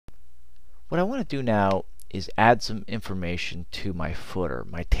what I want to do now is add some information to my footer,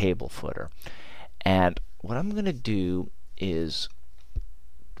 my table footer. And what I'm going to do is,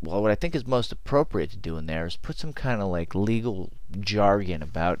 well, what I think is most appropriate to do in there is put some kind of like legal jargon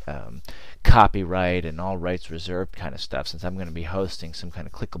about copyright and all rights reserved kind of stuff, since I'm going to be hosting some kind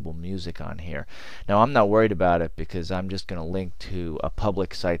of clickable music on here. Now, I'm not worried about it because I'm just going to link to a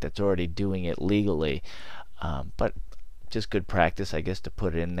public site that's already doing it legally, but just good practice, I guess, to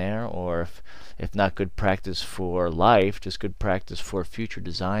put it in there, or if not good practice for life, just good practice for future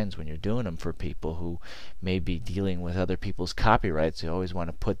designs when you're doing them for people who may be dealing with other people's copyrights. You always want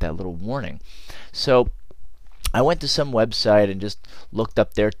to put that little warning. So I went to some website and just looked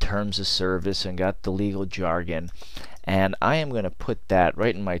up their terms of service and got the legal jargon, and I am going to put that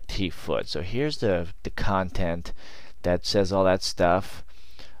right in my T-foot. So here's the content that says all that stuff,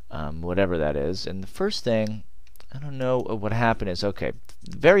 whatever that is. And the first thing, I don't know what happened is, okay,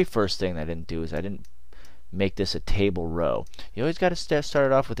 the very first thing I didn't do is I didn't make this a table row. You always got to start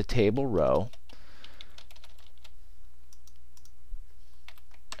it off with a table row,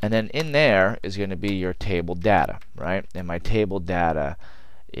 and then in there is going to be your table data, right? And my table data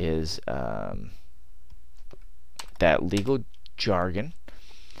is that legal jargon,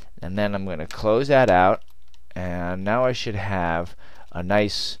 and then I'm going to close that out, and now I should have a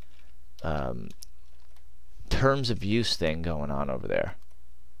nice terms of use thing going on over there.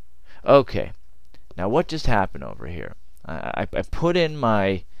 Okay, now what just happened over here? I put in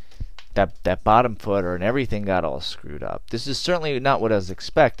my that bottom footer and everything got all screwed up. This is certainly not what I was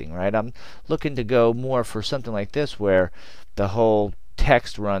expecting, right? I'm looking to go more for something like this where the whole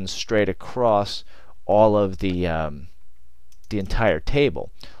text runs straight across all of the entire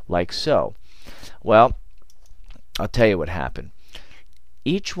table, like so. Well, I'll tell you what happened.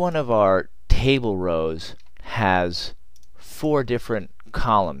 Each one of our table rows has 4 different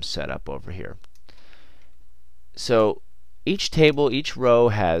columns set up over here. So each table, each row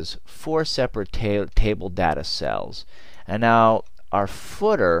has 4 separate table data cells. And now our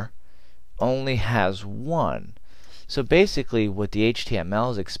footer only has 1. So basically what the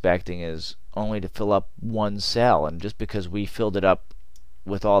HTML is expecting is only to fill up 1 cell, and just because we filled it up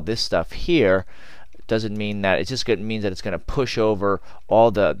with all this stuff here doesn't mean that, it just means that it's going to push over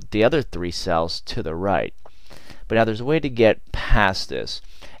all the other 3 cells to the right. But now there's a way to get past this,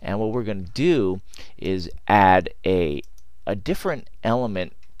 and what we're going to do is add a different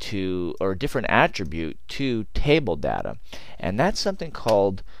element to, or a different attribute to table data, and that's something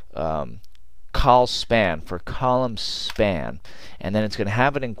called colspan, for column span, and then it's going to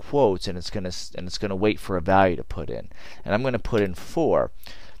have it in quotes, and it's going to wait for a value to put in, and I'm going to put in 4.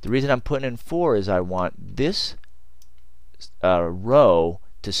 The reason I'm putting in 4 is I want this row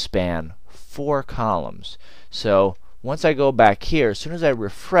to span 4 columns. So once I go back here, as soon as I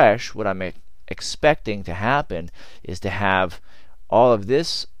refresh, what I'm expecting to happen is to have all of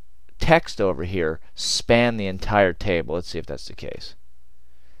this text over here span the entire table. Let's see if that's the case.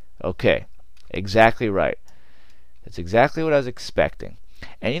 Okay, exactly right. That's exactly what I was expecting.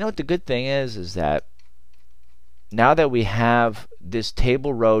 And you know what the good thing is that now that we have this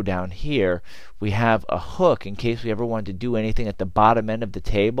table row down here, we have a hook in case we ever want to do anything at the bottom end of the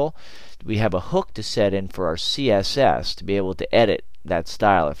table. We have a hook to set in for our CSS to be able to edit that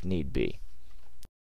style if need be.